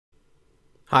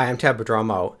Hi, I'm Ted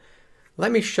Bedromo. Let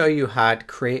me show you how to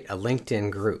create a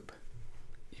LinkedIn group.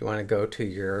 You want to go to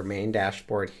your main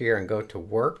dashboard here and go to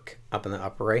Work up in the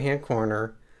upper right hand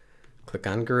corner. Click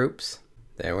on Groups.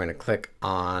 Then we're going to click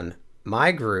on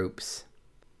My Groups.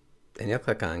 Then you'll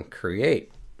click on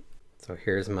Create. So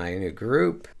here's my new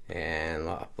group and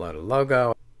I'll upload a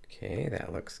logo. Okay,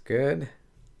 that looks good.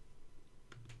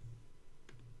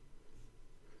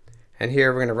 And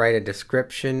here we're going to write a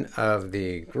description of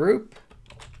the group.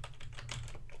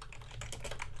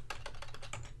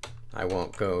 I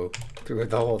won't go through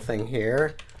the whole thing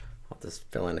here. I'll just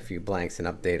fill in a few blanks and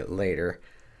update it later.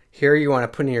 Here you want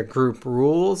to put in your group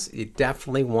rules. You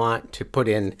definitely want to put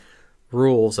in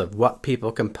rules of what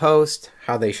people can post,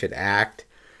 how they should act,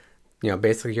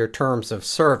 basically your terms of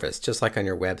service, just like on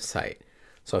your website.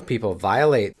 So if people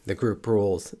violate the group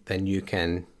rules, then you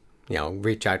can,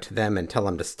 reach out to them and tell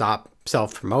them to stop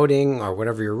self-promoting or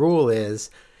whatever your rule is.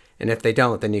 And if they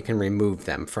don't, then you can remove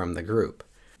them from the group.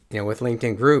 With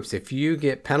LinkedIn groups, if you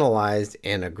get penalized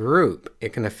in a group,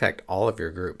 it can affect all of your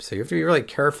groups. So you have to be really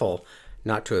careful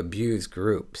not to abuse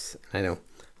groups. I know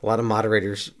a lot of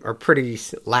moderators are pretty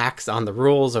lax on the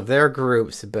rules of their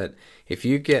groups, but if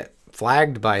you get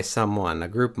flagged by someone, a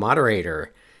group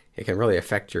moderator, it can really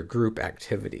affect your group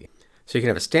activity. So you can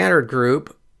have a standard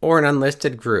group or an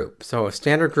unlisted group. So a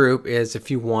standard group is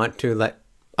if you want to let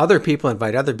other people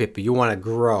invite other people, you want to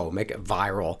grow, make it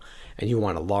viral, and you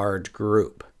want a large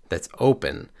group that's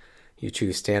open, you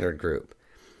choose standard group.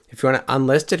 If you want an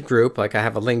unlisted group, like I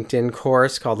have a LinkedIn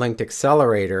course called Linked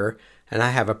Accelerator, and I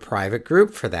have a private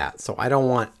group for that. So I don't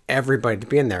want everybody to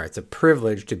be in there. It's a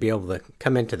privilege to be able to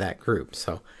come into that group.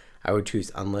 So I would choose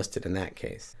unlisted in that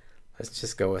case. Let's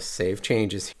just go with Save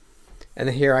Changes. And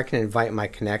then here I can invite my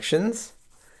connections.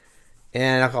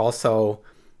 And also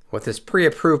with this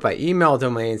pre-approved by email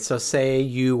domain. So say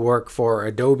you work for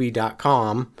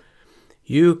adobe.com,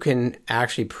 you can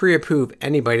actually pre-approve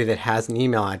anybody that has an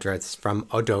email address from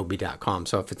adobe.com.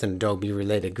 So if it's an Adobe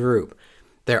related group,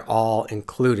 they're all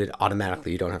included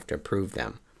automatically. You don't have to approve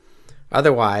them.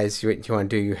 Otherwise, what you want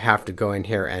to do, you have to go in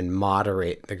here and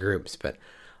moderate the groups. But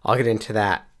I'll get into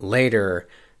that later.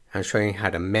 I'm showing you how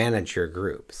to manage your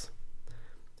groups.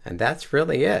 And that's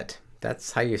really it.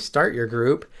 That's how you start your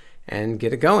group and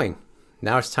get it going.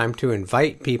 Now it's time to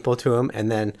invite people to them, and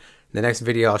then in the next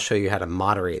video, I'll show you how to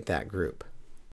moderate that group.